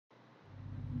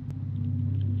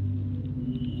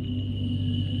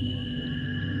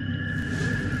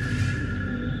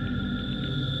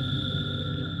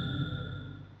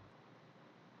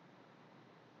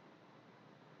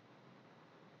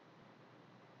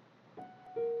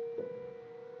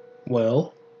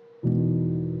Well,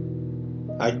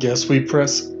 I guess we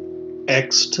press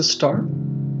X to start.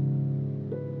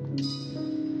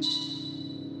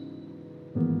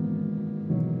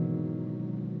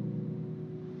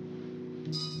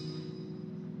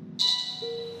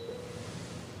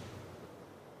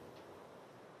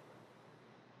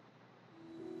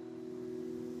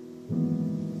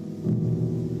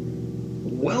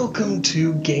 Welcome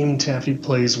to Game Taffy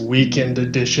Plays Weekend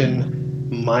Edition.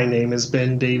 My name is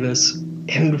Ben Davis,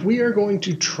 and we are going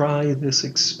to try this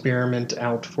experiment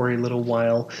out for a little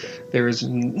while. There is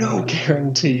no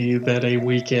guarantee that a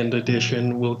Weekend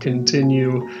Edition will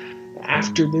continue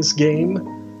after this game.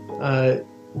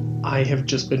 I have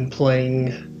just been playing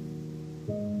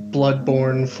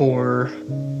Bloodborne for...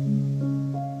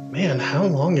 Man, how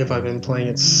long have I been playing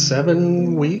it?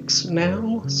 7 weeks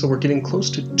now? So we're getting close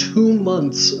to 2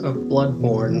 months of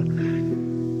Bloodborne.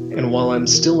 And while I'm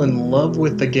still in love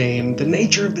with the game, the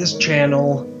nature of this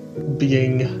channel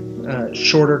being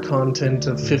shorter content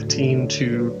of 15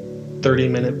 to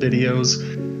 30-minute videos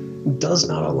does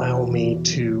not allow me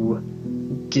to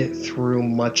get through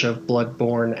much of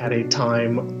Bloodborne at a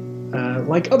time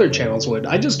like other channels would.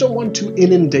 I just don't want to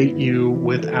inundate you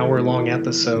with hour-long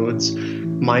episodes.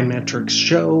 My metrics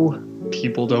show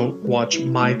people don't watch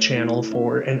my channel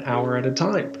for an hour at a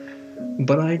time.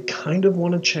 But I kind of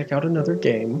want to check out another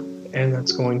game, and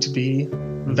that's going to be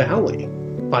Valley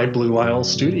by Blue Isle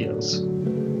Studios.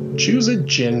 Choose a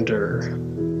gender.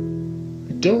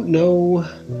 I don't know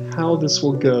how this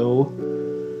will go,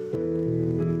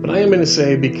 but I am going to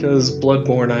say because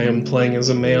Bloodborne I am playing as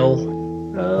a male,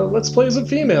 let's play as a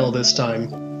female this time.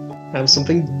 Have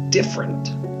something different.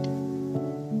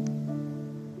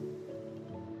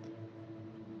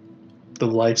 The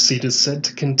life seed is said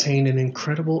to contain an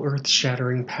incredible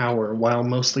earth-shattering power. While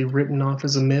mostly written off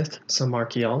as a myth, some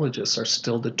archaeologists are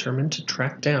still determined to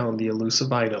track down the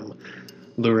elusive item,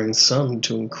 luring some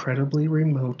to incredibly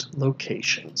remote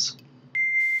locations.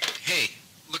 Hey,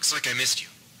 looks like I missed you.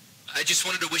 I just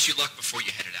wanted to wish you luck before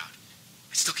you headed out.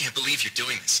 I still can't believe you're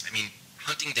doing this. I mean,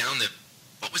 hunting down the...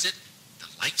 what was it? The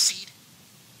life seed?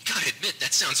 You gotta admit,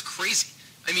 that sounds crazy.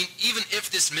 I mean, even if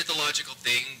this mythological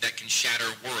thing that can shatter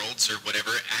worlds or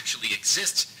whatever actually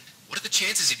exists, what are the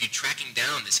chances of you tracking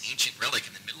down this ancient relic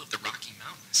in the middle of the Rocky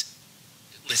Mountains?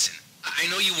 Listen, I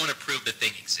know you want to prove the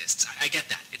thing exists. I get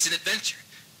that. It's an adventure.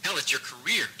 Hell, it's your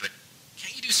career, but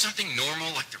can't you do something normal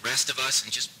like the rest of us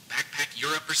and just backpack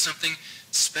Europe or something?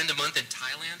 Spend a month in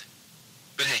Thailand?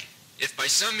 But hey, if by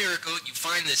some miracle you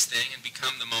find this thing and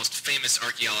become the most famous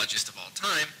archaeologist of all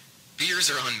time,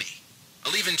 beers are on me.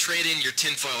 I'll even trade in your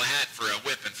tinfoil hat for a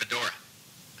whip and fedora.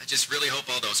 I just really hope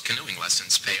all those canoeing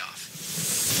lessons pay off.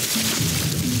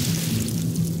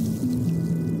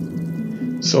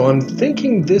 So I'm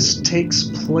thinking this takes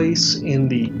place in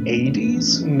the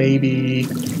 80s, maybe,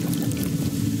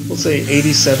 we'll say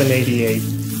 87, 88.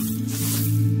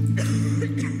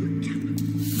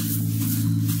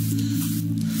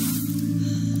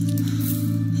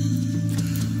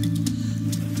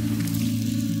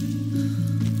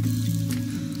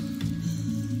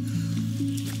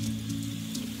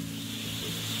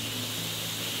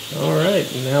 Alright,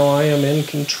 now I am in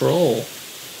control.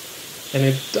 And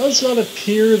it does not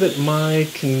appear that my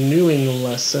canoeing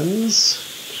lessons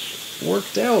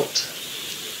worked out.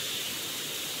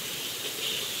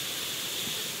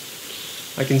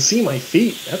 I can see my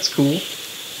feet, that's cool.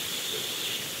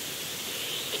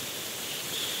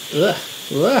 Ugh,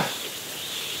 ugh.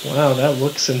 Wow, that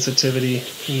look sensitivity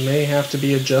may have to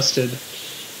be adjusted.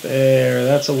 There,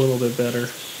 that's a little bit better.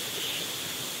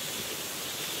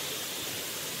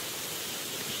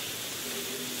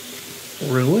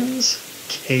 Ruins?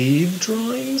 Cave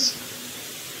drawings?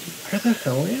 Where the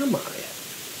hell am I?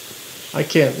 I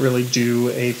can't really do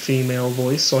a female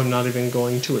voice, so I'm not even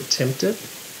going to attempt it.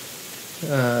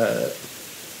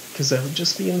 Because that would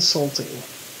just be insulting.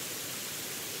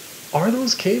 Are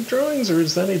those cave drawings, or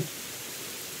is that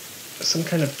some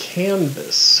kind of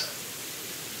canvas?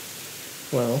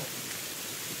 Well...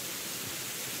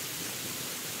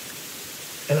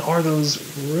 And are those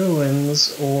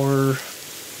ruins, or...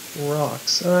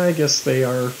 rocks? I guess they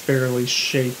are fairly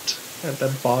shaped at the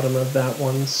bottom of that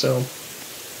one, so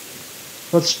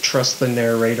let's trust the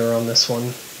narrator on this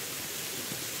one.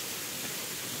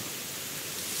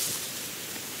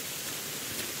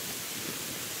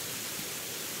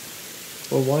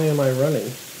 Well, why am I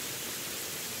running?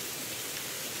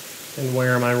 And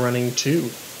where am I running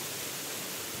to?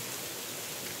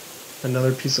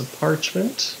 Another piece of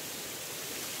parchment.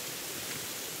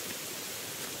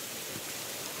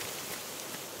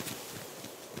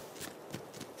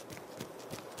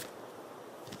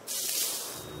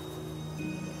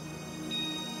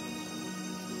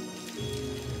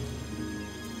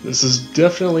 This is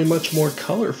definitely much more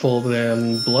colorful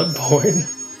than Bloodborne.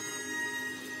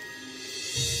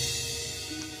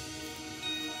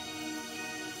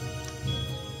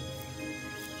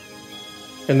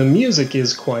 And the music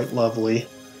is quite lovely.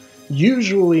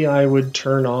 Usually I would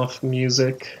turn off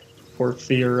music for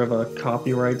fear of a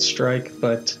copyright strike,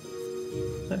 but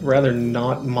I'd rather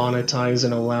not monetize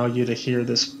and allow you to hear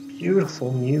this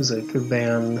beautiful music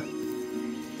than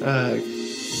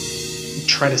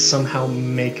try to somehow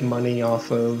make money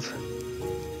off of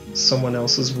someone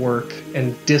else's work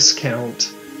and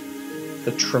discount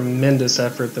the tremendous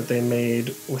effort that they made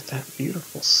with that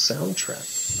beautiful soundtrack.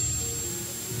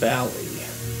 Valley.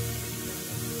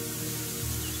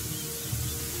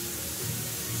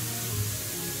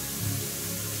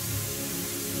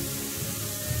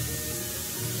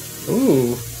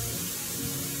 Ooh.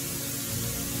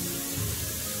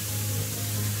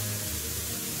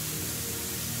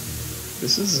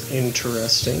 This is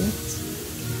interesting.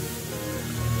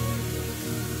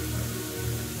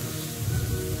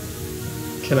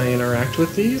 Can I interact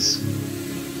with these?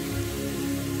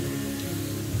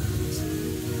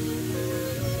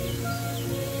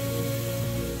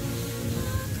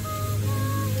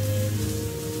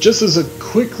 Just as a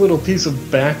quick little piece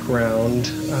of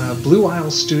background, Blue Isle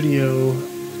Studio,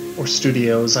 or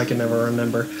Studios, I can never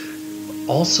remember,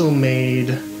 also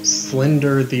made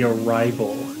Slender the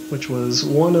Arrival, which was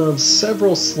one of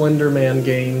several Slender Man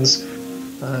games,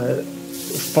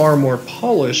 far more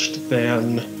polished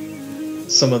than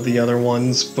some of the other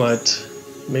ones, but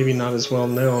maybe not as well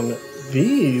known.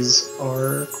 These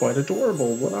are quite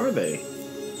adorable. What are they?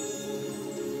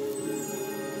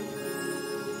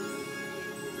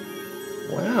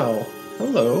 Wow.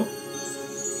 Hello.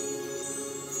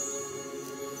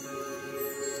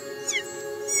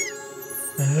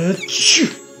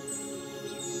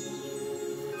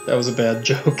 That was a bad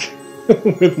joke.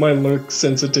 With my look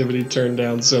sensitivity turned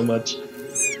down so much.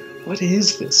 What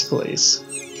is this place?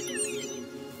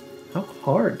 How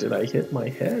hard did I hit my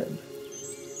head?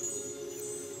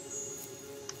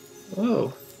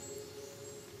 Oh.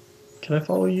 Can I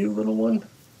follow you, little one?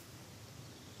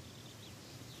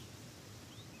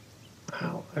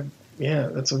 Wow. Yeah,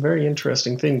 that's a very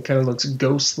interesting thing. It kind of looks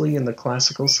ghostly in the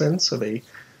classical sense of a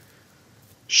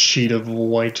sheet of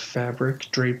white fabric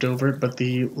draped over it, but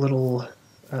the little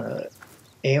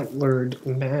antlered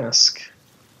mask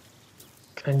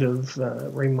kind of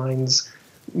reminds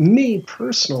me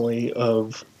personally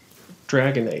of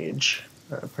Dragon Age,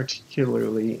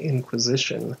 particularly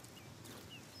Inquisition.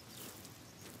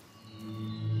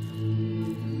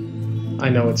 I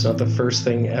know it's not the first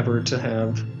thing ever to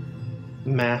have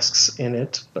masks in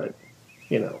it, but,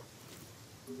 you know,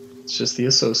 it's just the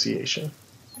association.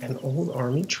 An old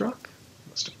army truck?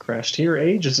 Must have crashed here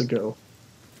ages ago.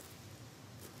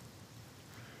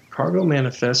 Cargo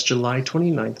manifest July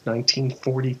 29th,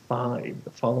 1945. The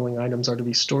following items are to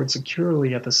be stored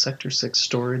securely at the Sector 6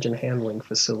 storage and handling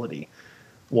facility.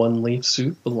 1 leaf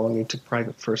suit belonging to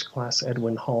Private First Class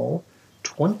Edwin Hall,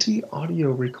 20 audio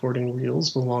recording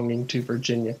reels belonging to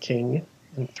Virginia King,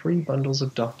 and 3 bundles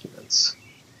of documents.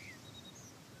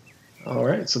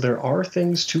 Alright, so there are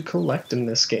things to collect in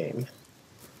this game.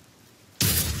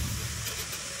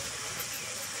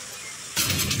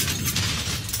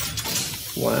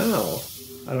 Wow.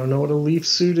 I don't know what a leaf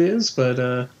suit is,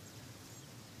 but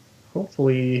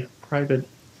hopefully Private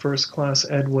First Class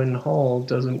Edwin Hall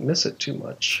doesn't miss it too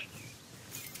much.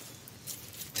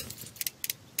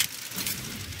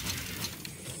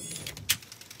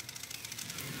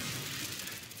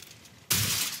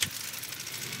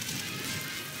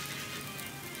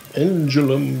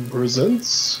 Pendulum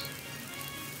presents.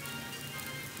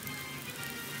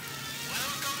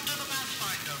 Welcome to the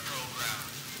Pathfinder program.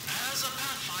 As a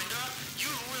Pathfinder,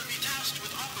 you will be tasked with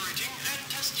operating and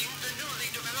testing the newly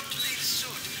developed L.E.A.F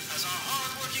suit as our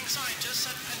hard-working scientists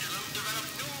at Pendulum develop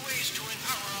new ways to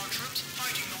empower our troops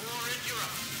fighting the war in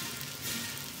Europe.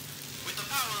 With the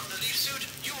power of the L.E.A.F suit,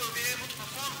 you will be able to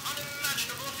perform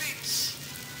unimaginable feats.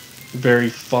 Very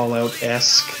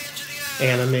Fallout-esque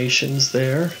animations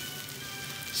there.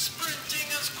 Sprinting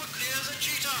as quickly as a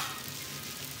cheetah.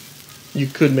 You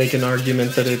could make an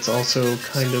argument that it's also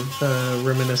kind of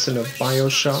reminiscent of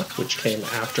BioShock, which came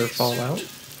after Fallout.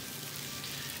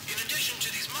 In addition to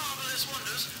these marvelous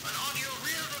wonders, an audio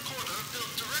reel recorder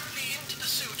built directly into the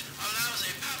suit allows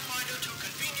a Pathfinder to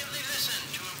conveniently listen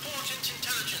to important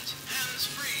intelligence,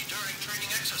 hands-free during training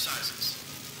exercises.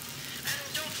 And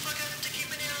don't forget to keep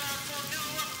an ear out for new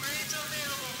upgrades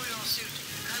available for your suit,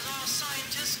 as our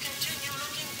scientists continue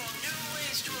looking for new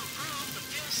ways to improve the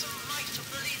fearsome might of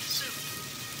the L.E.A.F suit.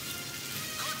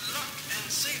 Good luck and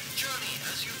safe journey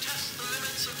as you test the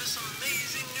limits of the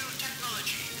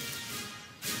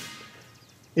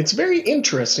It's very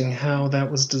interesting how that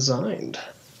was designed.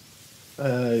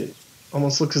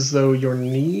 Almost looks as though your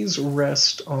knees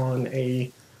rest on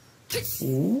a...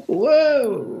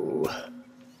 Whoa!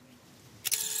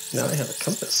 Now I have a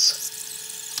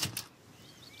compass.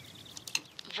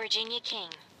 Virginia King.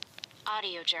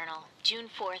 Audio Journal, June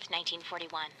 4th,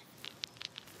 1941.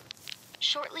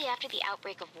 Shortly after the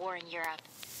outbreak of war in Europe,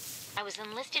 I was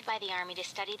enlisted by the Army to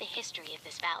study the history of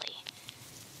this valley.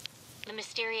 The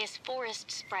mysterious forest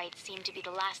sprites seem to be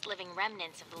the last living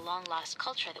remnants of the long-lost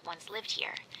culture that once lived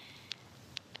here.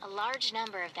 A large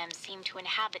number of them seem to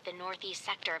inhabit the northeast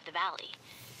sector of the valley,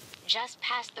 just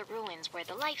past the ruins where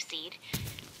the life seed,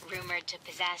 rumored to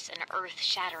possess an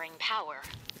earth-shattering power,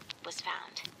 was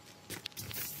found.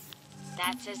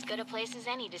 That's as good a place as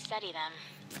any to study them.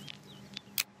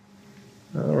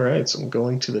 Alright, so I'm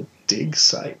going to the dig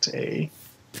site, eh?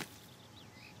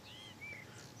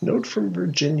 Note from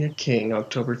Virginia King,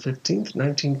 October 15th,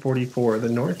 1944. The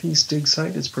Northeast dig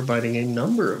site is providing a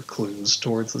number of clues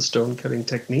towards the stone-cutting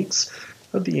techniques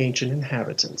of the ancient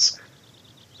inhabitants.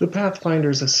 The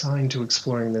pathfinders assigned to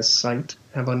exploring this site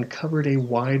have uncovered a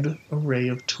wide array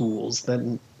of tools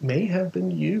that may have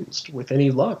been used. With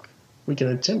any luck, we can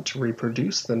attempt to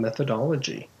reproduce the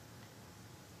methodology.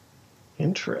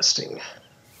 Interesting.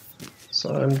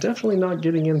 So I'm definitely not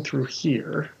getting in through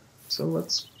here, so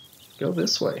let's go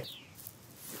this way.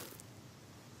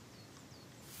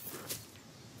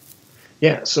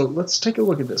 Yeah, so let's take a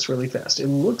look at this really fast. It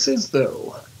looks as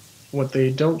though what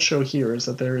they don't show here is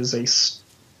that there is a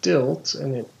stilt,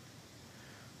 and it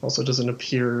also doesn't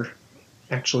appear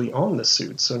actually on the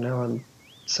suit, so now I'm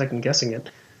second guessing it.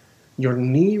 Your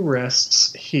knee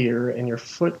rests here, and your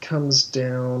foot comes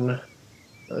down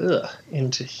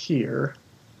into here,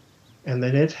 and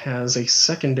then it has a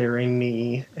secondary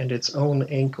knee and its own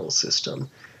ankle system.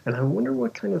 And I wonder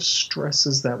what kind of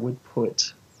stresses that would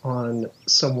put on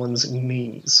someone's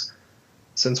knees.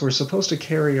 Since we're supposed to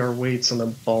carry our weights on the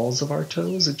balls of our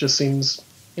toes, it just seems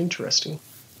interesting.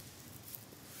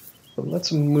 But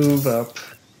let's move up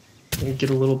and get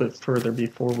a little bit further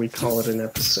before we call it an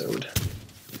episode.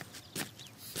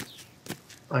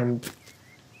 I'm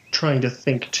trying to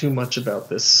think too much about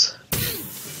this.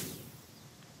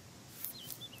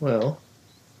 Well,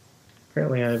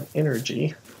 apparently I have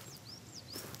energy.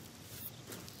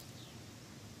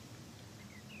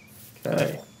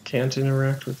 Okay, can't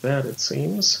interact with that, it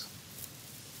seems.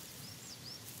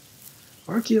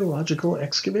 Archaeological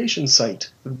excavation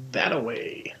site.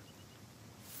 That-a-way.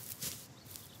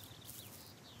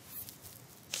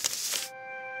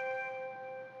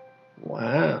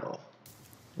 Wow.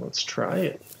 Let's try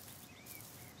it.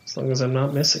 As long as I'm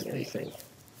not missing anything.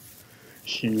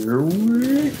 Here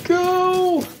we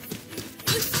go!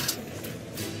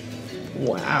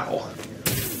 Wow.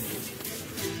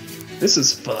 This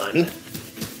is fun.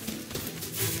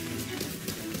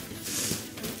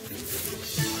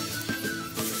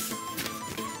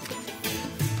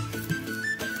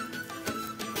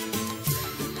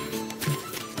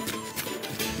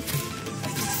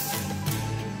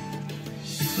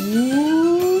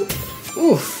 Ooh.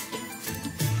 Oof.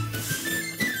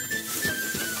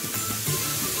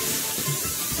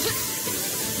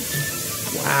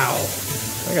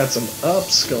 Wow, I got some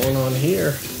ups going on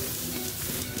here.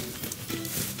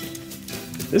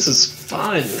 This is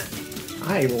fun.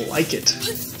 I like it.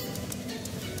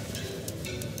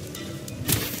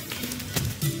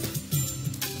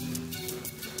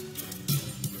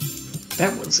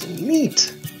 That was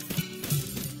neat.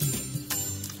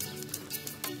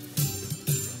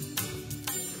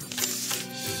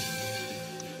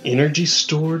 Energy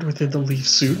stored within the leaf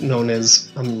suit, known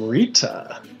as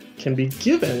Amrita, can be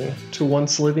given to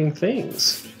once living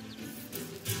things.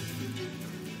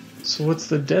 So what's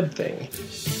the dead thing?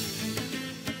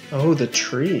 Oh, the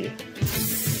tree.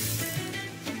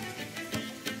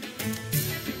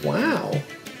 Wow.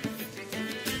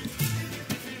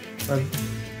 Well,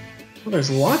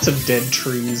 there's lots of dead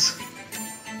trees.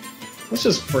 Let's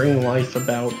just bring life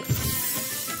about.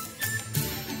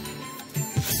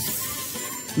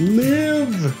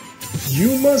 Live!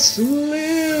 You must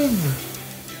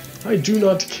live! I do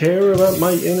not care about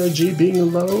my energy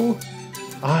being low.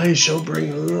 I shall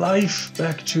bring life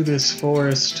back to this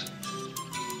forest.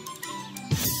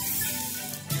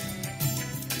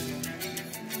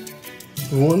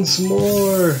 Once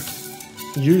more,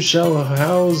 you shall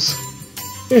house...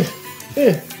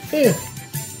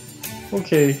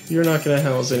 Okay, you're not gonna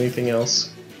house anything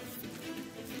else.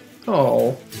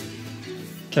 Oh.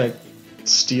 Can I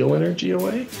steal energy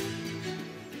away?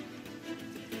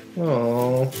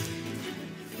 Oh.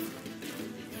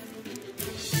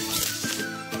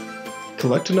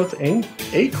 Collect enough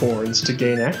acorns to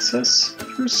gain access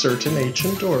through certain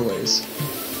ancient doorways.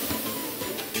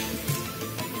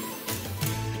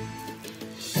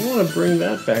 I want to bring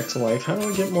that back to life. How do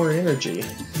I get more energy?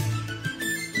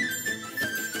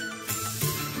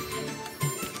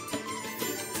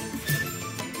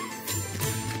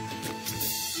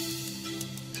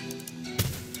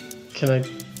 Can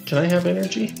I have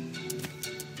energy?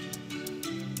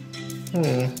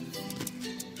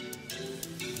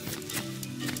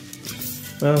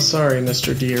 Well, sorry,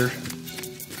 Mr. Deer.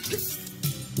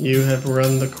 You have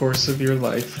run the course of your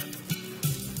life.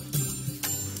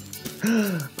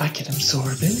 I can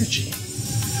absorb energy.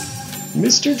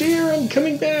 Mr. Deer, I'm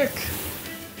coming back!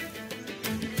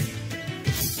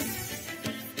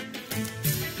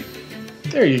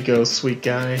 There you go, sweet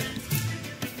guy.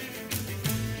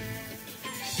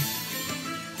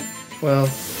 Well,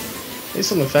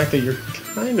 based on the fact that you're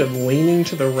kind of leaning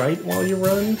to the right while you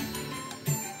run,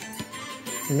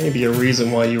 there may be a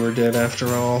reason why you were dead after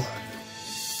all.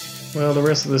 Well, the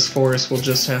rest of this forest will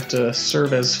just have to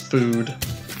serve as food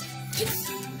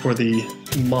for the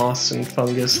moss and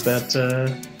fungus that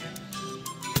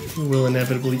will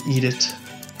inevitably eat it.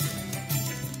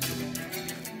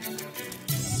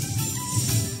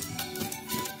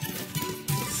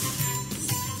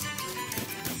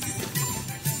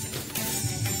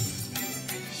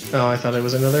 Oh, I thought it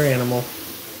was another animal.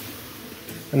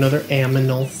 Another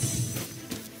aminal.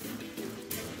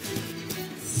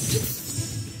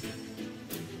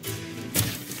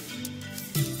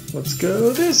 Let's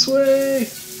go this way!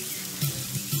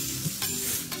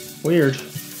 Weird.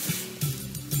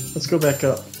 Let's go back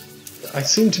up. I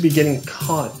seem to be getting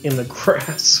caught in the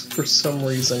grass for some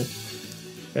reason.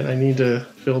 And I need to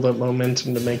build up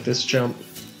momentum to make this jump.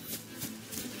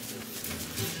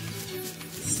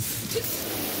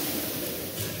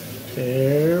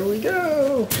 There we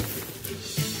go!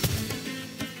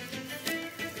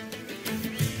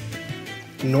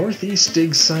 Northeast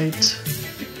dig site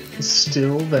is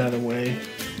still that away.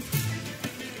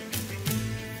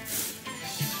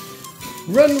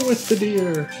 Run with the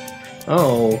deer!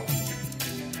 Oh.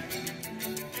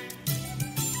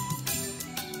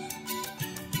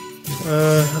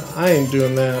 I ain't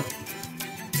doing that.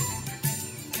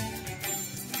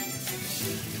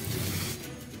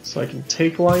 So I can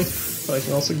take life, but I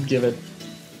can also give it.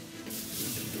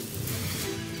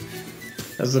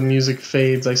 As the music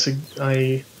fades, I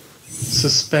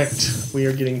suspect we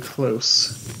are getting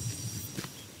close.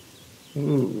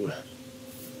 Ooh.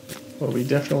 Well, we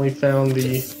definitely found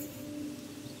the...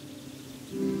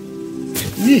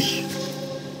 Yeesh!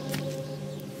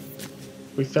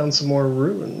 We found some more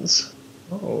ruins.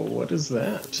 Oh, what is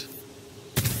that?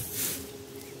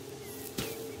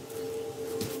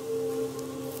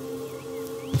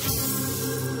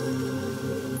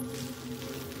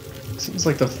 Seems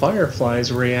like the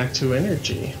fireflies react to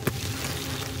energy.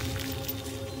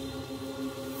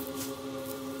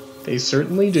 They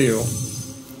certainly do.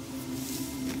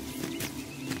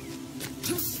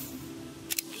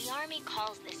 The Army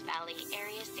calls this valley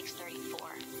Area 634,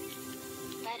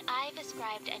 but I've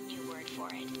ascribed a new word for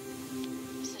it.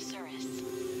 Susurrus.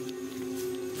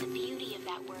 The beauty of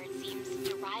that word seems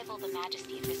to rival the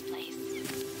majesty of this place.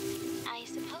 I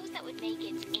suppose that would make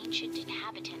its ancient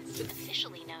inhabitants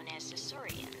officially known as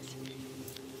Susurians.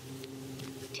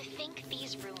 To think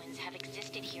these ruins have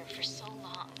existed here for so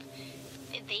long.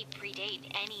 They predate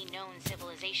any known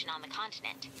civilization on the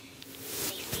continent.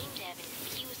 They seem to have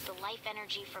infused the life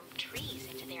energy from trees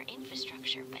into their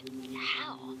infrastructure, but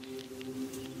how?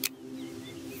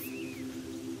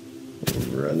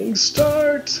 Running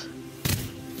start!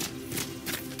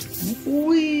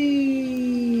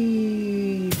 Whee!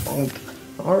 Bonk.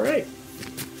 Alright.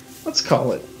 Let's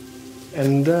call it.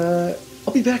 And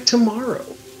I'll be back tomorrow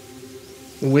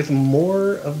with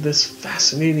more of this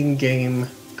fascinating game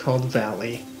called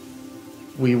Valley.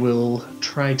 We will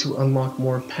try to unlock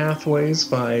more pathways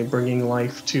by bringing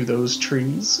life to those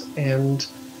trees, and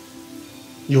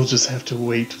you'll just have to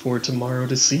wait for tomorrow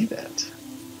to see that.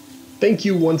 Thank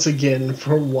you once again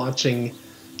for watching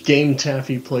Game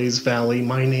Taffy Plays Valley.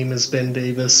 My name is Ben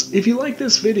Davis. If you like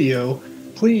this video,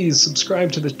 please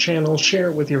subscribe to the channel, share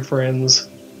it with your friends.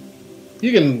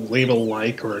 You can leave a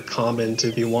like or a comment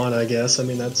if you want, I guess. I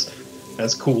mean,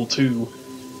 that's cool too.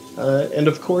 And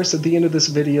of course, at the end of this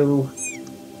video,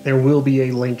 there will be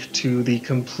a link to the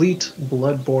complete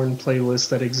Bloodborne playlist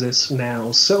that exists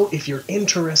now. So if you're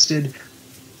interested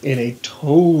in a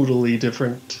totally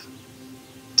different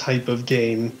type of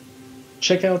game,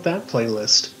 check out that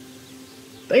playlist.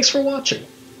 Thanks for watching.